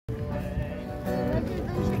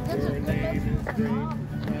For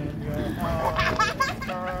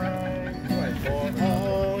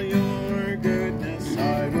all your goodness,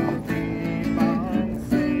 I will keep on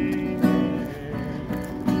singing.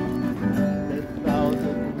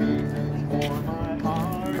 10,000 reasons for my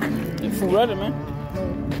heart. Your food ready, man?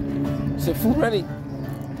 Is the food ready?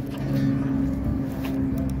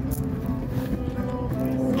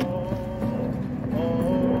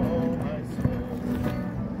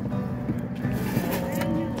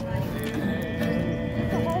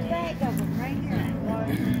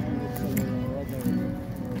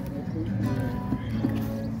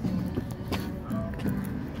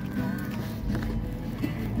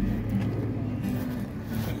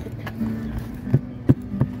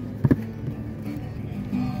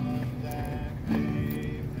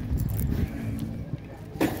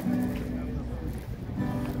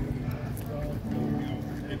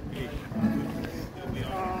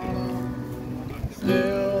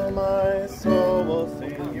 Still my soul will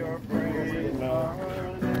sing your praise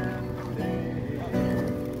on day.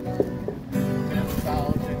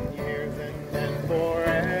 10,000 years and then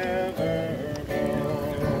forevermore.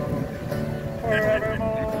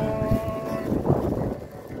 Forevermore.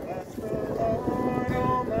 Bless the Lord,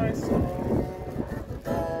 oh my soul. Oh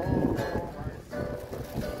my soul.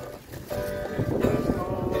 His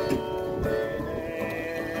holy name.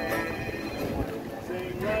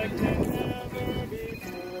 Sing like never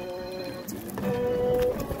before.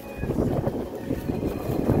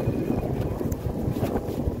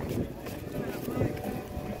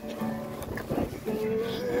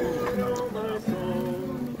 Oh my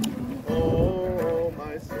soul, oh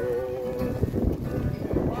my soul.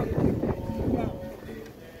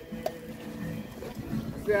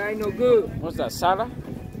 Say I no good. What's that, salad?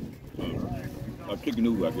 Chicken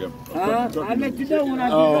noodle, I guess. I'll let you know when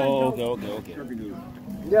I Oh, get okay. Chicken noodle.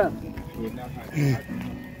 Yeah.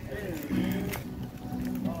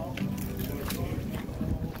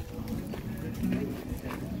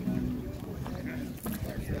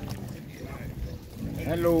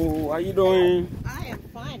 Hello, how you doing? I am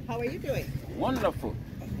fine. How are you doing? Wonderful.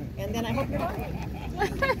 And then I hope you're hungry.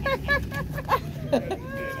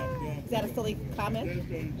 Is that a silly comment?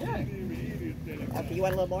 Yeah. Okay, you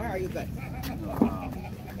want a little more? Or are you good?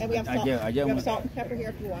 And we have salt. I just we have want- salt and pepper here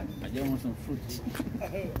if you want. I just want some fruit.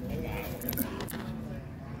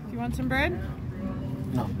 You want some bread?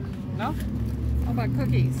 No. No? How about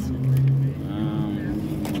cookies?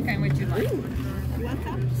 What kind would you like? You want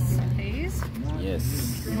some? Please?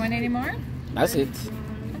 Yes. You want any more? That's it.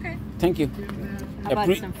 Okay. Thank you. How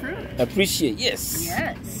about some fruit? Appreciate. Yes.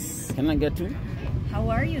 Yes. Can I get two? How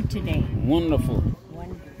are you today? Wonderful.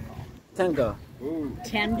 Wonderful. Thank God.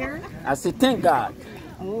 Tender? I say thank God.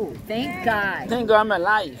 Oh, thank God. Thank God I'm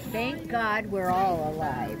alive. Thank God we're all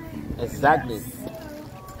alive. Exactly.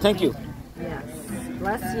 Thank you. Yes.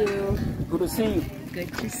 Bless you. Good to see you.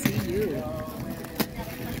 Good to see you.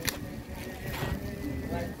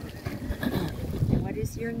 What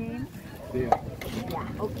is your name? Theo. Yeah,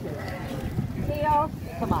 okay. Theo,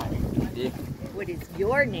 come on. Yeah. What is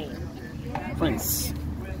your name? Prince.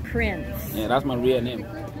 Prince. Yeah, that's my real name.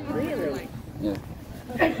 Really? Yeah.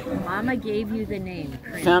 Mama gave you the name,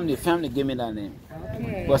 Prince. Family gave me that name.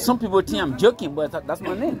 Okay. But some people think I'm joking, but that's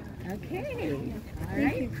my name. Okay. All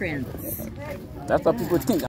right, Prince. That's what people think.